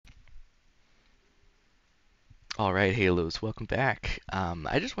All right, Halos, welcome back.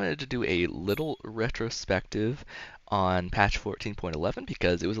 I just wanted to do a little retrospective on patch 14.11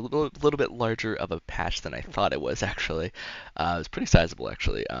 because it was a little bit larger of a patch than I thought it was actually. It was pretty sizable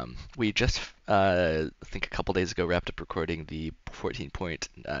actually. We just, I think a couple days ago, wrapped up recording the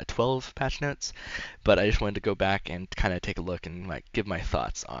 14.12 patch notes, but I just wanted to go back and kind of take a look and like give my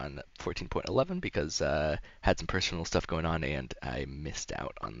thoughts on 14.11 because had some personal stuff going on and I missed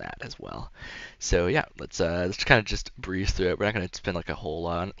out on that as well. So yeah, let's kind of just breeze through it. We're not going to spend like a whole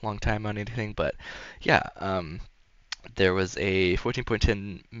long time on anything, but yeah, there was a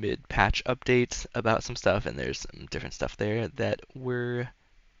 14.10 mid-patch update about some stuff, and there's some different stuff there that were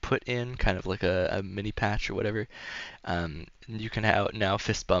put in, kind of like a mini patch or whatever. You can now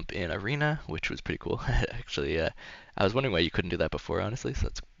fist bump in Arena, which was pretty cool. Actually, I was wondering why you couldn't do that before, honestly. So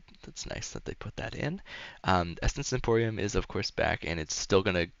that's nice that they put that in. Essence Emporium is of course back, and it's still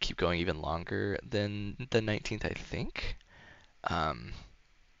gonna keep going even longer than the 19th, I think. Um,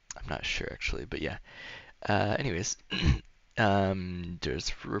 I'm not sure actually, but yeah. Anyways,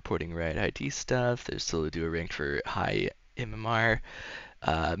 there's reporting right ID stuff. There's still a duo ranked for high MMR.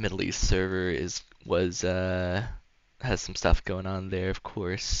 Middle East server is was has some stuff going on there, of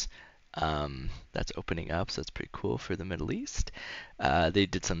course. That's opening up, so that's pretty cool for the Middle East. They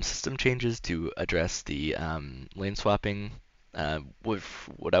did some system changes to address the lane swapping.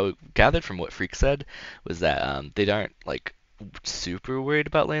 What I gathered from what Freak said was that they aren't like super worried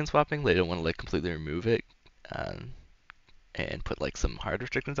about lane swapping. They don't want to like completely remove it um, and put like some hard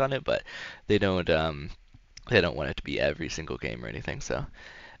restrictions on it, but they don't want it to be every single game or anything. So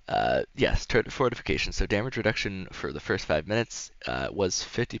yes, turret fortification. So damage reduction for the first 5 minutes was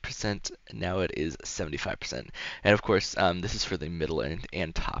 50%. Now it is 75%. And of course, this is for the middle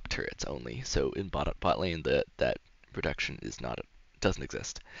and top turrets only. So in bot lane, that reduction doesn't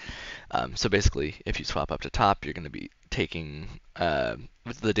exist. So basically, if you swap up to top, you're going to be taking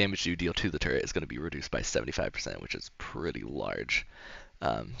the damage you deal to the turret is going to be reduced by 75%, which is pretty large.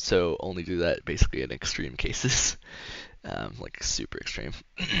 So only do that basically in extreme cases, like super extreme,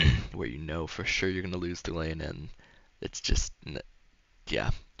 where you know for sure you're going to lose the lane, and it's just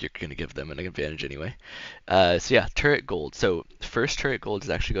yeah, you're going to give them an advantage anyway. So yeah, turret gold. So first turret gold is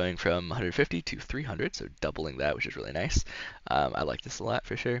actually going from 150 to 300, so doubling that, which is really nice. I like this a lot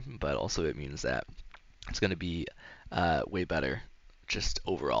for sure, but also it means that it's going to be way better just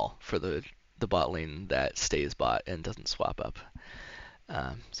overall for the bot lane that stays bot and doesn't swap up.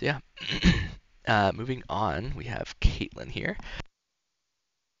 So yeah, moving on, we have Caitlyn here.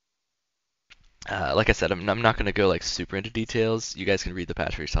 Like I said, I'm not going to go like super into details. You guys can read the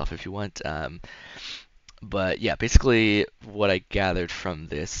patch for yourself if you want. But yeah, basically what I gathered from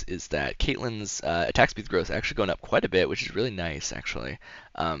this is that Caitlyn's attack speed growth is actually going up quite a bit, which is really nice actually.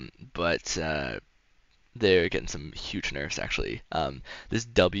 But they're getting some huge nerfs actually. This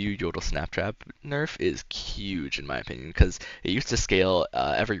W Yodel Snaptrap nerf is huge in my opinion because it used to scale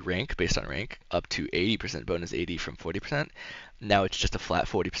every rank based on rank up to 80% bonus 80 from 40%. Now it's just a flat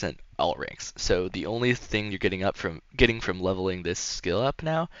 40% all ranks. So the only thing you're getting from leveling this skill up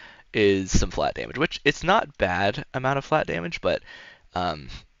now is some flat damage, which it's not bad amount of flat damage, but um,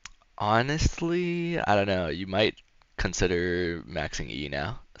 honestly, I don't know. You might consider maxing E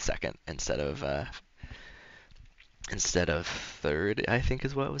now second instead of third, I think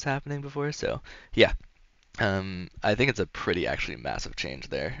is what was happening before. So yeah, I think it's a pretty actually massive change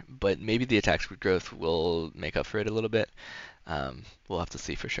there. But maybe the attack speed growth will make up for it a little bit. We'll have to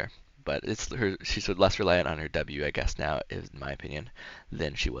see for sure. But she's less reliant on her W, I guess now, in my opinion,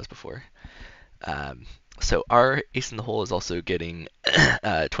 than she was before. So our ace in the hole is also getting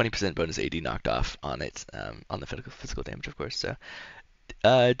 20% bonus AD knocked off on it, on the physical damage, of course. So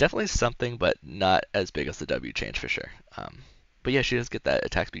definitely something, but not as big as the W change for sure. But yeah, she does get that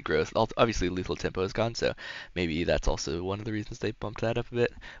attack speed growth. Obviously, lethal tempo is gone, so maybe that's also one of the reasons they bumped that up a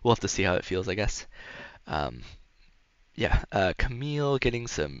bit. We'll have to see how it feels, I guess. Um, yeah, Camille getting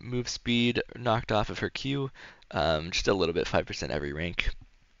some move speed knocked off of her Q, just a little bit, 5% every rank.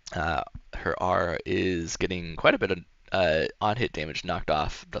 Her R is getting quite a bit of on-hit damage knocked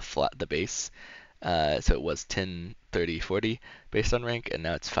off the base. So it was 10, 30, 40 based on rank, and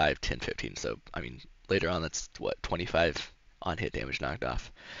now it's 5, 10, 15. So, I mean, later on, that's what, 25 on hit damage knocked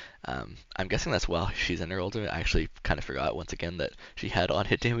off. I'm guessing that's while she's in her ultimate. I actually kind of forgot once again that she had on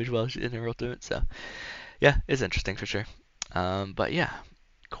hit damage while she's in her ultimate. So, yeah, it's interesting for sure. But yeah,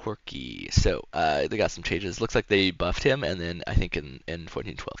 Corky. So, they got some changes. Looks like they buffed him, and then I think in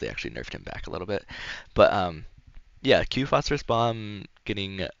 1412 they actually nerfed him back a little bit. But Yeah, Q Phosphorus Bomb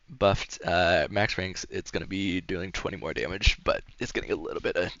getting buffed. Max ranks, it's going to be doing 20 more damage, but it's getting a little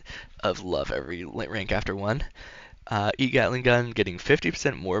bit of love every rank after one. E Gatling Gun getting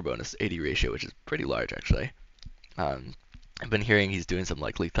 50% more bonus AD ratio, which is pretty large actually. Um, I've been hearing he's doing some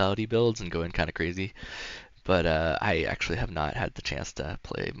like lethality builds and going kind of crazy, but I actually have not had the chance to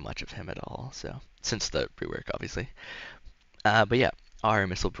play much of him at all. So since the rework, obviously. But yeah, our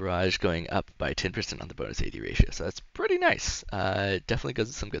missile barrage going up by 10% on the bonus AD ratio, so that's pretty nice. Definitely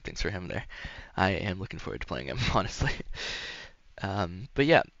does some good things for him there. I am looking forward to playing him, honestly. But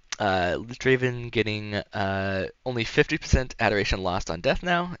yeah, Draven getting only 50% adoration lost on death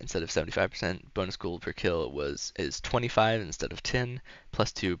now instead of 75%. Bonus gold per kill is 25 instead of 10,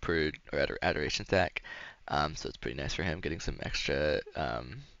 plus 2 per adoration stack. So it's pretty nice for him getting some extra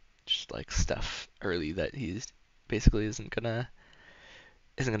just like stuff early that he's basically isn't gonna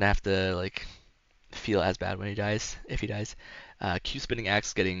have to like feel as bad when he dies if he dies. Q spinning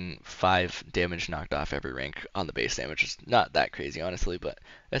axe getting 5 damage knocked off every rank on the base damage is not that crazy honestly, but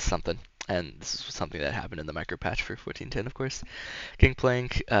it's something. And this is something that happened in the micro patch for 1410, of course. King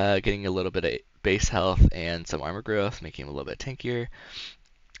Plank getting a little bit of base health and some armor growth, making him a little bit tankier.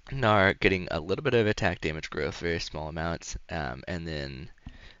 Gnar getting a little bit of attack damage growth, very small amounts, and then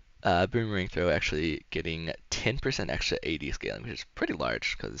Boomerang Throw actually getting 10% extra AD scaling, which is pretty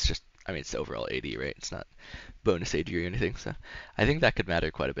large because it's just, I mean, it's overall AD, right? It's not bonus AD or anything, so I think that could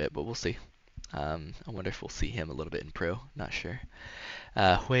matter quite a bit, but we'll see. I wonder if we'll see him a little bit in Pro, not sure.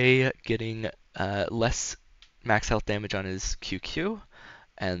 Hui getting less max health damage on his QQ,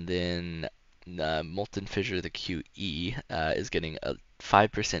 and then Molten Fissure, the QE, is getting a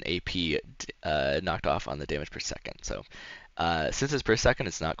 5% AP knocked off on the damage per second. So since it's per second,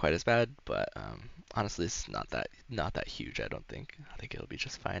 it's not quite as bad, but honestly, it's not that huge. I don't think. I think it'll be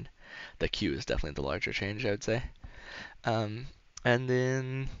just fine. The Q is definitely the larger change, I would say. Um, and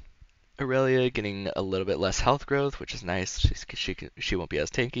then Aurelia getting a little bit less health growth, which is nice. She won't be as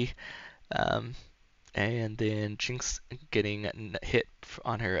tanky. Um, and then Jinx getting hit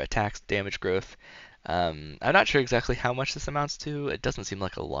on her attacks damage growth. I'm not sure exactly how much this amounts to. It doesn't seem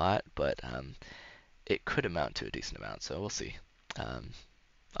like a lot, but it could amount to a decent amount, so we'll see. Um,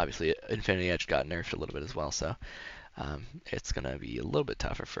 Obviously, Infinity Edge got nerfed a little bit as well, so it's going to be a little bit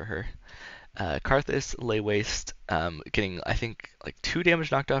tougher for her. Karthus, Lay Waste, getting, I think, like 2 damage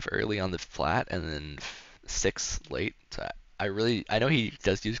knocked off early on the flat and then 6 late. So I know he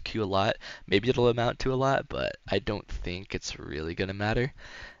does use Q a lot. Maybe it'll amount to a lot, but I don't think it's really going to matter.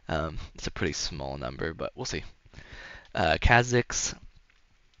 It's a pretty small number, but we'll see. Kha'Zix,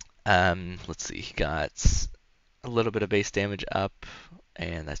 let's see, he got a little bit of base damage up,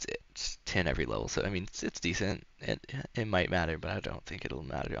 and that's it. It's 10 every level, so I mean, it's decent. It might matter, but I don't think it'll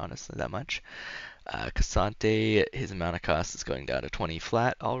matter, honestly, that much. Cassante, his mana cost is going down to 20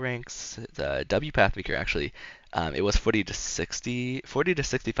 flat, all ranks. The W Pathmaker actually, it was 40 to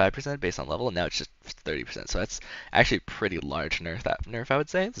 65% based on level, and now it's just 30%. So that's actually a pretty large nerf, I would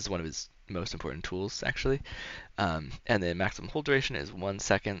say. This is one of his most important tools, actually. And the maximum hold duration is 1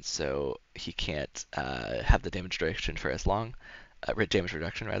 second, so he can't have the damage duration for as long. Damage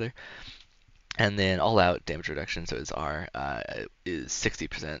reduction, rather. And then all out damage reduction, so his R is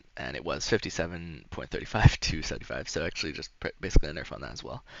 60%, and it was 57.35 to 75, so actually just basically a nerf on that as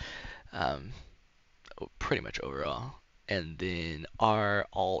well. Um, Pretty much overall. And then our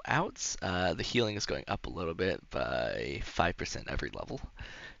all outs, the healing is going up a little bit by 5% every level.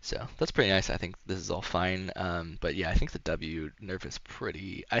 So that's pretty nice. I think this is all fine. But yeah, I think the W nerf is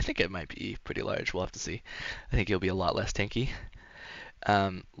I think it might be pretty large. We'll have to see. I think it'll be a lot less tanky.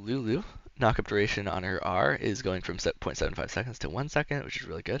 Lulu, knockup duration on her R is going from 0.75 seconds to 1 second, which is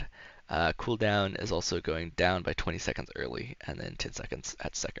really good. Cooldown is also going down by 20 seconds early, and then 10 seconds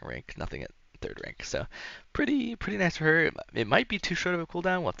at second rank, nothing at third rank. So pretty nice for her. It might be too short of a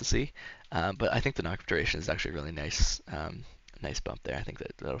cooldown, we'll have to see. But I think the knockup duration is actually really nice. Nice bump there. I think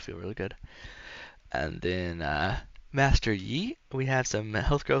that'll feel really good. And then Master Yi, we have some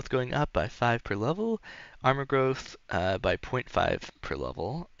health growth going up by 5 per level, armor growth by 0.5 per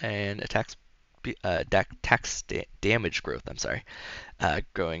level, and damage growth, I'm sorry,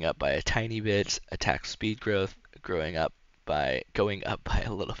 growing up by a tiny bit, attack speed growth going up by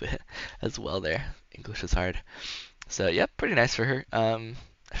a little bit as well there. English is hard. So yeah, pretty nice for her.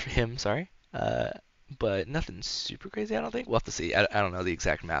 For him, sorry. But nothing super crazy, I don't think. We'll have to see. I don't know the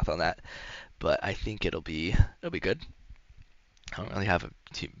exact math on that, but I think it'll be good. I don't really have a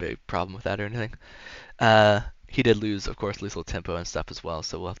too big problem with that or anything. He did lose, of course, lethal tempo and stuff as well,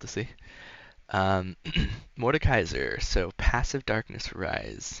 so we'll have to see. Mordekaiser, so passive darkness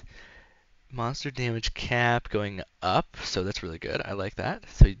rise. Monster damage cap going up, so that's really good. I like that.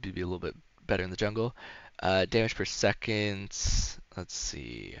 So you'd be a little bit better in the jungle. Damage per second. Let's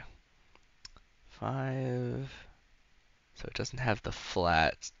see. 5. So it doesn't have the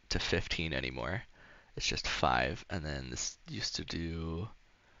flat to 15 anymore. It's just 5, and then this used to do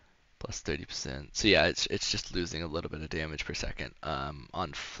plus 30%. So yeah, it's just losing a little bit of damage per second.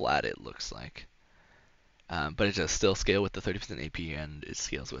 On flat, it looks like. But it does still scale with the 30% AP, and it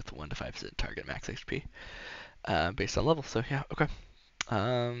scales with 1 to 5% target max HP based on level. So yeah, okay.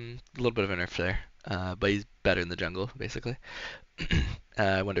 A little bit of a nerf there, but he's better in the jungle, basically.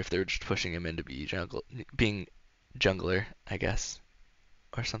 I wonder if they were just pushing him into being jungler, I guess,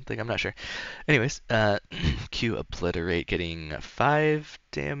 or something. I'm not sure. Anyways, Q Obliterate getting 5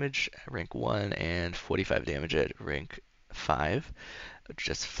 damage at rank 1 and 45 damage at rank 5,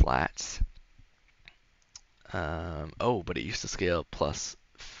 just flats. Oh, but it used to scale plus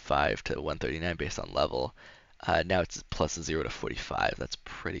 5 to 139 based on level. Now it's plus 0 to 45. That's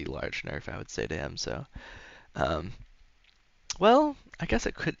pretty large nerf, I would say to him. So, um, well, I guess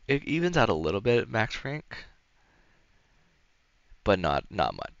it evens out a little bit at max rank, but not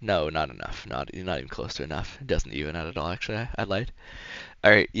much. No, not enough. Not even close to enough. It doesn't even out at all. Actually, I lied.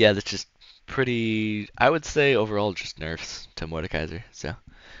 All right, yeah, that's just pretty. I would say overall just nerfs to Mordekaiser. So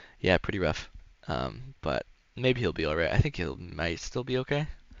yeah, pretty rough. But maybe he'll be all right. I think he might still be okay.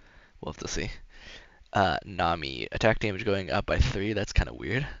 We'll have to see. Nami, attack damage going up by 3. That's kind of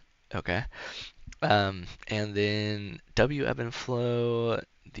weird. Okay. And then W ebb and flow,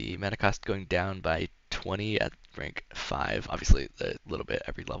 the mana cost going down by 20 at rank 5. Obviously, a little bit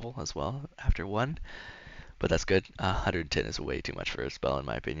every level as well after 1, but that's good. 110 is way too much for a spell, in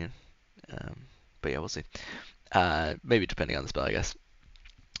my opinion. But yeah, we'll see. Maybe depending on the spell, I guess.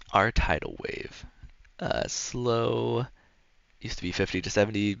 Our tidal wave. Slow used to be 50 to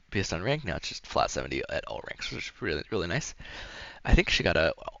 70 based on rank. Now it's just flat 70 at all ranks, which is really, really nice. I think she got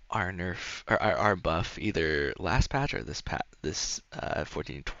a R nerf or R buff either last patch or this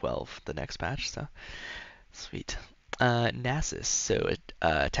 1412, the next patch. So sweet. Nasus. So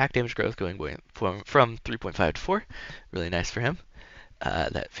attack damage growth going from 3.5 to 4. Really nice for him.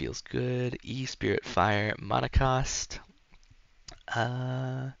 That feels good. E Spirit Fire mana cost.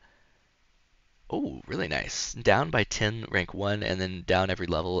 Oh, really nice. Down by 10 rank 1, and then down every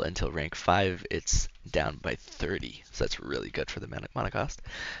level until rank 5, it's down by 30. So that's really good for the mana cost.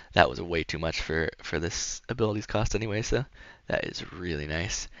 That was way too much for this ability's cost anyway, so that is really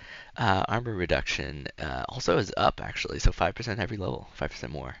nice. Armor reduction also is up, actually, so 5% every level, 5%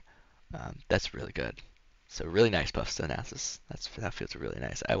 more. That's really good. So really nice buffs to Nasus. That feels really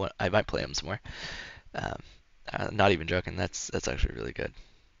nice. I might play him some more. Um, not even joking. That's actually really good.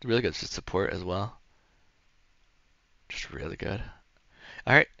 Really good support as well. Just really good.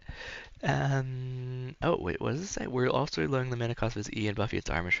 All right. Oh wait, what does it say? We're also lowering the mana cost of his E and Buffy its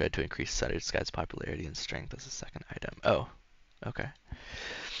armor shred to increase Sutter Sky's popularity and strength as a second item. Oh, okay.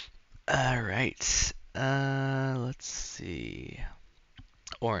 All right. Let's see.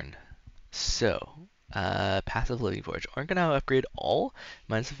 Ornn. So, passive Living Forge. Ornn can now upgrade all,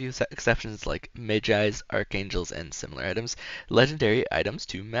 minus a few exceptions like Magi's, Archangels, and similar items, legendary items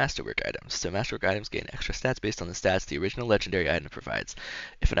to Masterwork items. So Masterwork items gain extra stats based on the stats the original legendary item provides.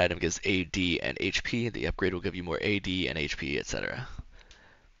 If an item gives AD and HP, the upgrade will give you more AD and HP, etc.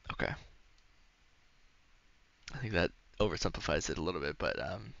 Okay. I think that oversimplifies it a little bit, but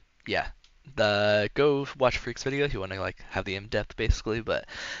yeah. Go watch Freak's video if you want to like have the in-depth basically, but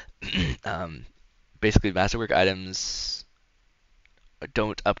um, basically Masterwork items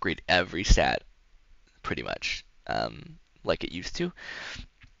don't upgrade every stat pretty much like it used to,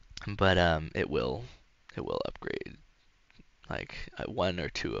 but it will upgrade like one or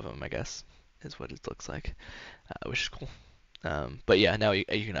two of them, I guess, is what it looks like, which is cool. But yeah, now you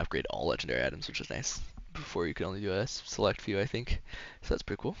can upgrade all legendary items, which is nice. Before you could only do a select few, I think, so that's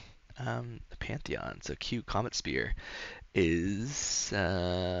pretty cool. The Pantheon, so Q Comet Spear is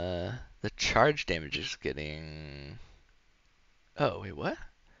the charge damage is getting. Oh wait, what?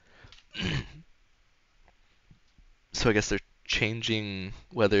 So I guess they're changing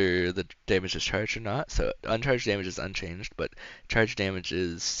whether the damage is charged or not. So uncharged damage is unchanged, but charged damage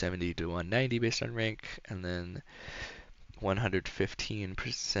is 70 to 190 based on rank, and then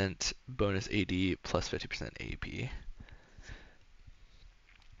 115% bonus AD plus 50% AP.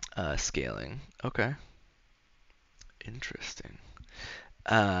 Scaling. Okay. Interesting.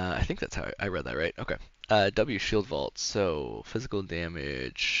 I think that's how I read that right. Okay. W Shield Vault. So physical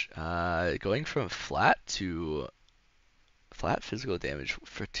damage going from flat physical damage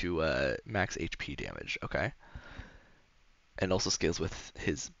to max HP damage. Okay. And also scales with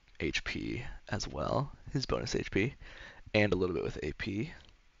his HP as well, his bonus HP, and a little bit with AP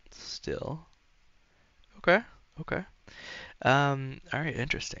still. Okay, okay. All right,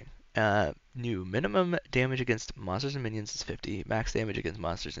 interesting. New minimum damage against monsters and minions is 50. Max damage against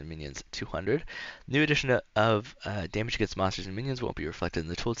monsters and minions 200. New addition of damage against monsters and minions won't be reflected in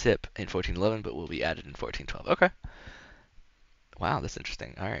the tooltip in 14.11, but will be added in 14.12. Okay. Wow, that's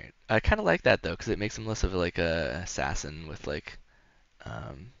interesting. All right. I kind of like that though, because it makes him less of like a assassin with like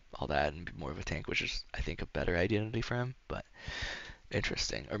all that and be more of a tank, which is I think a better identity for him. But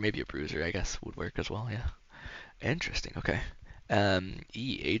interesting. Or maybe a bruiser, I guess, would work as well. Yeah. Interesting. Okay.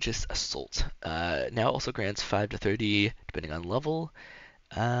 Aegis Assault. Now also grants 5 to 30, depending on level.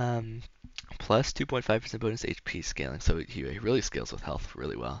 Um, plus 2.5% bonus HP scaling, so he really scales with health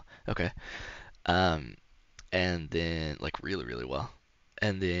really well. Okay. Um, and then, like, really, really well.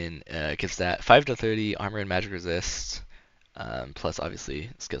 And then gives that 5 to 30 armor and magic resist, plus obviously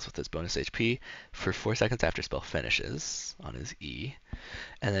scales with his bonus HP for 4 seconds after spell finishes on his E.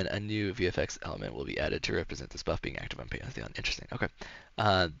 And then a new VFX element will be added to represent this buff being active on Pantheon. Interesting. Okay.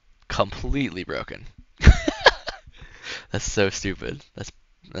 Uh, completely broken. That's so stupid.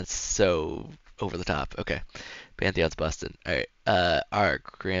 That's so over the top. Okay. Pantheon's busted. Alright.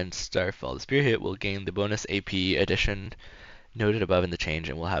 Arc, Grand Starfall. The Spear Hit will gain the bonus AP addition noted above in the change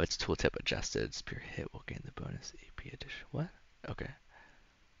and will have its tooltip adjusted. Spear Hit will gain the bonus AP addition. What? Okay.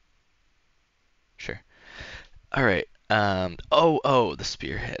 Sure. Alright. Oh, the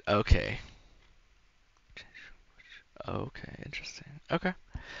Spear Hit. Okay. Okay, interesting. Okay.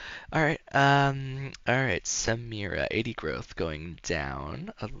 All right, Samira, 80 growth going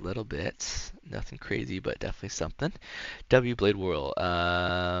down a little bit. Nothing crazy, but definitely something. W Blade Whirl.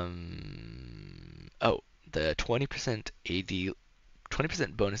 Oh, the 20% AD,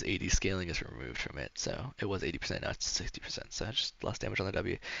 20% bonus AD scaling is removed from it. So it was 80%, now it's 60%. So just less damage on the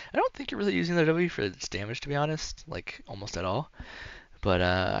W. I don't think you're really using the W for its damage, to be honest, like almost at all. But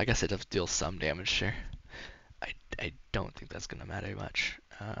I guess it does deal some damage, sure. I don't think that's gonna matter much.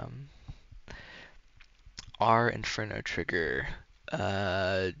 R Inferno trigger.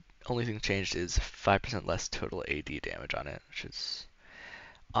 Uh, Only thing changed is 5% less total AD damage on it, which is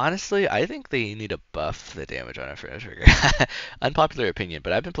honestly, I think they need to buff the damage on Inferno trigger. Unpopular opinion,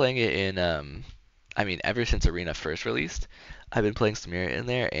 but I've been playing it in I mean, ever since Arena first released, I've been playing Samira in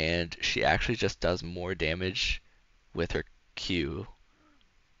there, and she actually just does more damage with her Q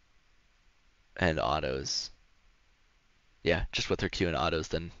and autos. Yeah, just with her Q and autos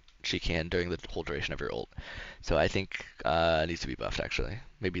than she can during the whole duration of her ult. So I think it needs to be buffed actually.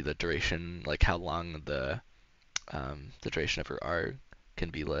 Maybe the duration, like how long the duration of her R can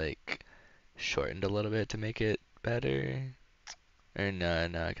be like shortened a little bit to make it better. Or no,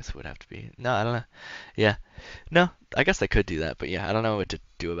 I guess it would have to be. No, I don't know. Yeah, no, I guess I could do that, but yeah, I don't know what to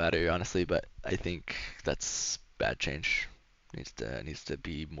do about it honestly. But I think that's bad change. Needs to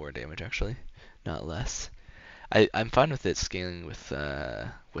be more damage actually, not less. I'm fine with it scaling with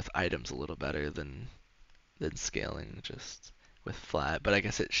items a little better than scaling just with flat, but I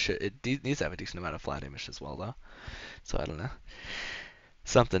guess it needs to have a decent amount of flat damage as well though. So I don't know.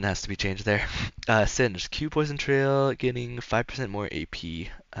 Something has to be changed there. Singe, Q Poison Trail getting 5% more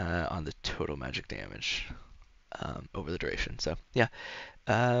AP on the total magic damage over the duration. So yeah,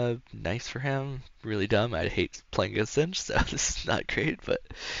 nice for him. Really dumb. I hate playing against Singe, so this is not great, but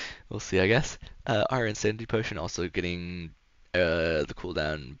we'll see, I guess. Our Insanity Potion also getting the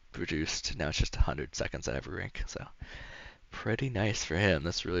cooldown reduced. Now it's just 100 seconds at every rank, so pretty nice for him.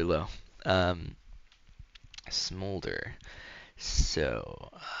 That's really low. Um, Smolder. So,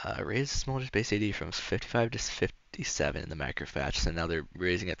 raise Smolder's base AD from 55 to 57 in the macro patch. So now they're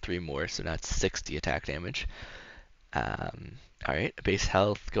raising it 3 more, so now it's 60 attack damage. Alright, base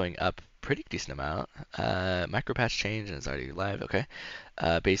health going up pretty decent amount. Micro patch change and it's already live. Okay.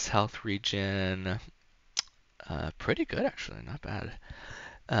 Base health regen, pretty good actually, not bad.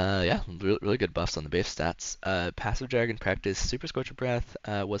 Yeah, really good buffs on the base stats. Passive Dragon Practice Super Scorcher Breath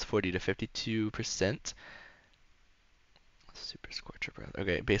was 40 to 52%. Super Scorcher Breath.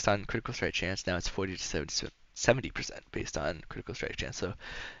 Okay, based on critical strike chance, now it's 40 to 70% based on critical strike chance. So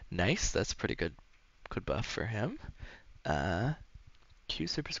nice, that's a pretty good buff for him. Q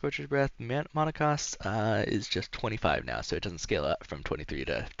Super Scorcher's Breath mana cost is just 25 now, so it doesn't scale up from 23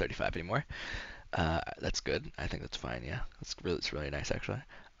 to 35 anymore. That's good. I think that's fine. Yeah, it's really nice actually.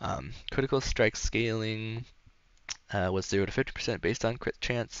 Critical strike scaling was 0 to 50% based on crit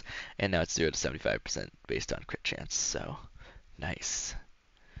chance, and now it's 0 to 75% based on crit chance. So nice.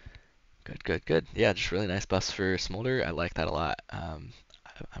 Good. Yeah, just really nice buffs for Smolder. I like that a lot. I'm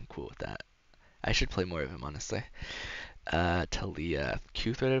cool with that. I should play more of him honestly. Talia,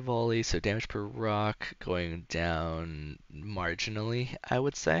 Q-threaded volley, so damage per rock going down marginally, I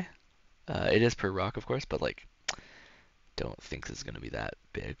would say. It is per rock, of course, but like, don't think this is gonna be that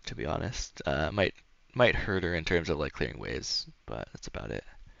big, to be honest. Might hurt her in terms of like clearing waves, but that's about it.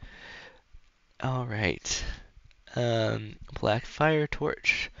 All right. Black Fire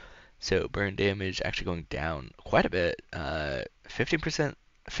Torch. So burn damage actually going down quite a bit. 15%,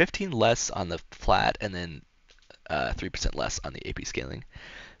 15 less on the flat, and then 3% less on the AP scaling.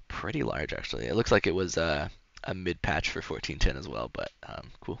 Pretty large, actually. It looks like it was a mid patch for 1410 as well, but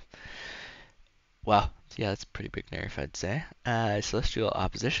cool. Wow, yeah, that's a pretty big nerf, I'd say. Celestial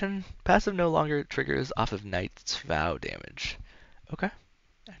Opposition. Passive no longer triggers off of Knight's Vow damage. Okay.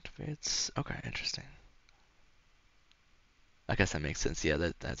 Activates. Okay, interesting. I guess that makes sense. Yeah,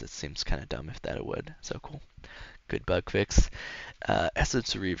 that it seems kind of dumb if that it would. So cool. Good bug fix.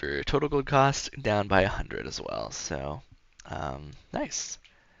 Essence Reaver. Total gold cost down by 100 as well. So, nice.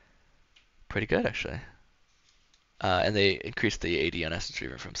 Pretty good, actually. And they increased the AD on Essence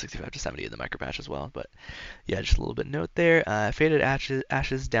Reaver from 65 to 70 in the micro patch as well. But yeah, just a little bit note there. Faded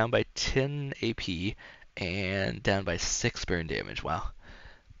Ashes down by 10 AP and down by 6 burn damage. Wow,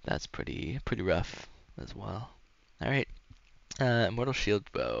 that's pretty rough as well. All right, Immortal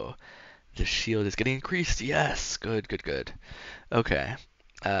Shield Bow. The shield is getting increased. Yes, good, good, good. Okay.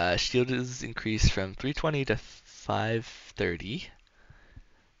 Shield is increased from 320 to 530.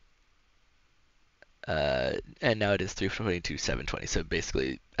 And now it is 320 to 720. So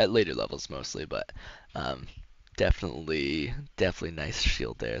basically at later levels mostly, but um, definitely nice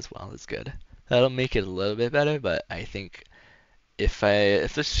shield there as well. That's good. That'll make it a little bit better, but I think if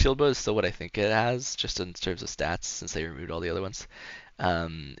this shield bow is still what I think it has, just in terms of stats, since they removed all the other ones,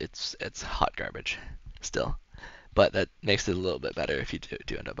 it's hot garbage still. But that makes it a little bit better if you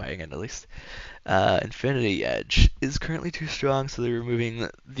do end up buying it at least. Infinity Edge is currently too strong, so they're removing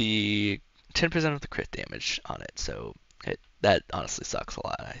the 10% of the crit damage on it. So that honestly sucks a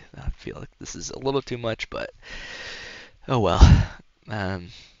lot. I feel like this is a little too much, but oh well. Um,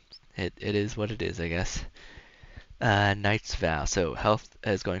 it is what it is, I guess. Knight's Vow. So health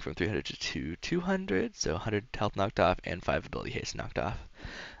is going from 300 to 200, so 100 health knocked off and 5 ability haste knocked off.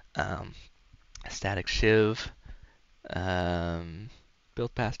 Um, Static Shiv. Um,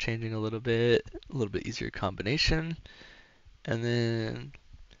 Build path changing a little bit easier combination. And then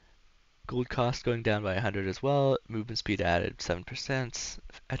gold cost going down by 100 as well. Movement speed added 7%.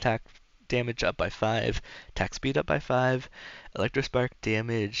 Attack damage up by 5. Attack speed up by 5. Electrospark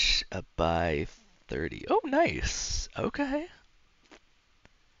damage up by 30. Oh, nice. Okay.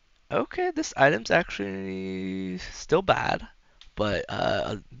 Okay, this item's actually still bad, but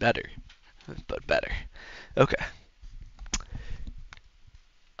better. But better. Okay.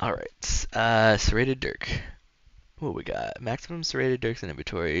 Alright. Serrated Dirk. What we got? Maximum serrated dirks in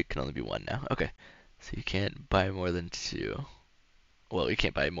inventory can only be one now. Okay. So you can't buy more than two. Well, you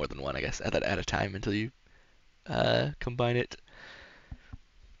can't buy more than one, I guess, at a time until you combine it.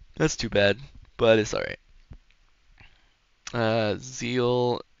 That's too bad, but it's alright.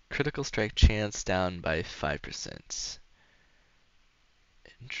 Zeal, critical strike chance down by 5%.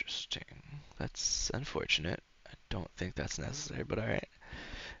 Interesting. That's unfortunate. I don't think that's necessary, but alright.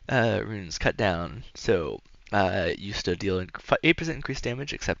 Runes cut down. So used to deal 8% increased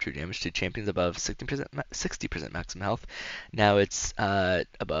damage, except true damage to champions above 60% maximum health. Now it's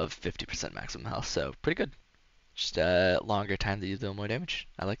above 50% maximum health, so pretty good. Just a longer time that you deal more damage.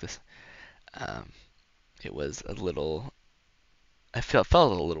 I like this. Um, it was a little. I felt a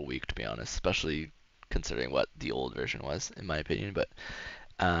little weak, to be honest, especially considering what the old version was, in my opinion. But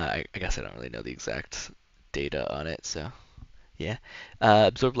I guess I don't really know the exact data on it, so yeah.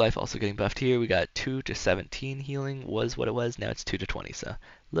 Absorb life also getting buffed here. We got 2 to 17 healing was what it was. Now it's 2 to 20, so a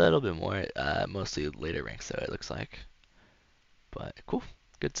little bit more. Mostly later ranks, so it looks like. But cool,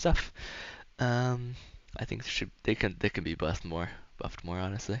 good stuff. I think they can be buffed more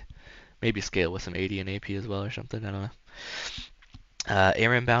honestly. Maybe scale with some AD and AP as well or something. I don't know.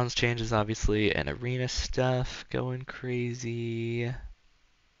 Aaron bounds changes obviously, and arena stuff going crazy.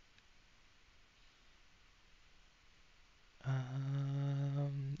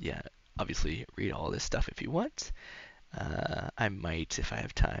 Yeah, obviously read all this stuff if you want. I might if I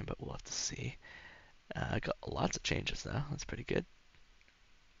have time, but we'll have to see. I got lots of changes though. That's pretty good.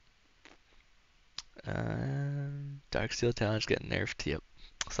 Dark Steel Challenge getting nerfed. Yep,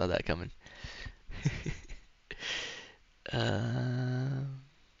 saw that coming. um,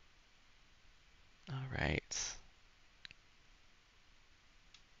 all right.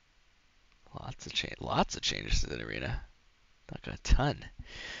 Lots of changes to the arena. Like a ton.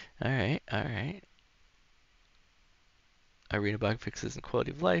 All right, all right. Arena bug fixes and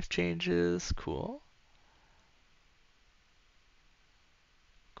quality of life changes. Cool.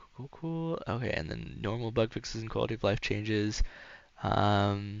 Cool, cool. Okay, and then normal bug fixes and quality of life changes.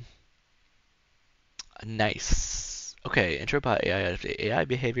 Um, nice. Okay, intro about AI update. AI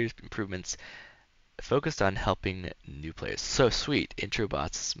behaviors improvements focused on helping new players. So sweet. Intro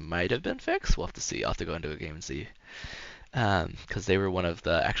bots might have been fixed. We'll have to see. I'll have to go into a game and see. Because they were one of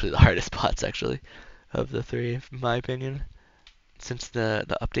the actually the hardest bots actually of the three, in my opinion, since the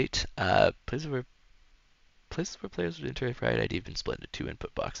update. Places where players would enter a private ID have been split into two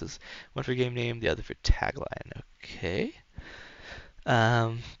input boxes, one for game name, the other for tagline. Okay.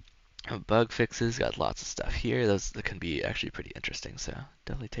 Um, Bug fixes, got lots of stuff here. Those that can be actually pretty interesting, so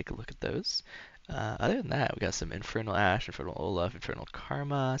definitely take a look at those. Other than that, we got some Infernal Ash, Infernal Olaf, Infernal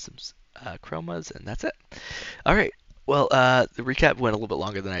Karma, some Chromas, and that's it. All right. Well, the recap went a little bit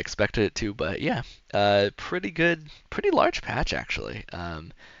longer than I expected it to, but yeah, pretty good, pretty large patch actually.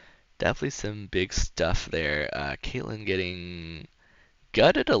 Definitely some big stuff there. Caitlyn getting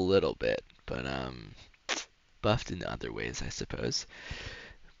gutted a little bit, but buffed in other ways, I suppose.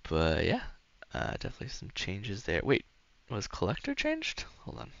 But yeah, definitely some changes there. Wait, was Collector changed?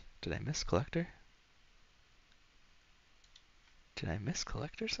 Hold on. Did I miss Collector? Did I miss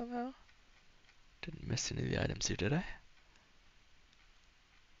Collector somehow? Didn't miss any of the items here, did I?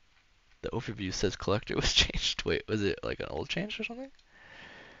 The overview says Collector was changed. Wait, was it like an old change or something?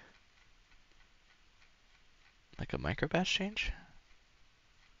 Like a micro batch change?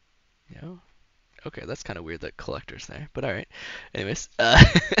 No? Okay, that's kind of weird that Collector's there, but alright. Anyways,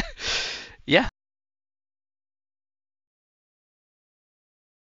 yeah.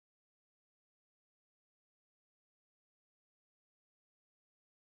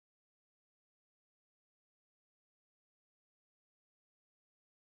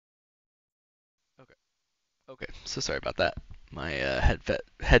 Okay. Okay, so sorry about that. My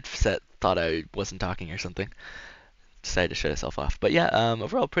headset thought I wasn't talking or something. Decided to shut itself off. But yeah,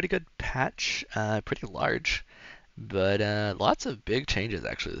 overall pretty good patch. Pretty large, but lots of big changes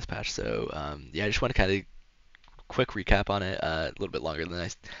actually this patch. So yeah, I just want to kind of quick recap on it. A little bit longer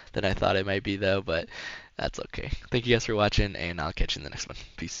than I thought it might be though, but that's okay. Thank you guys for watching, and I'll catch you in the next one.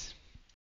 Peace.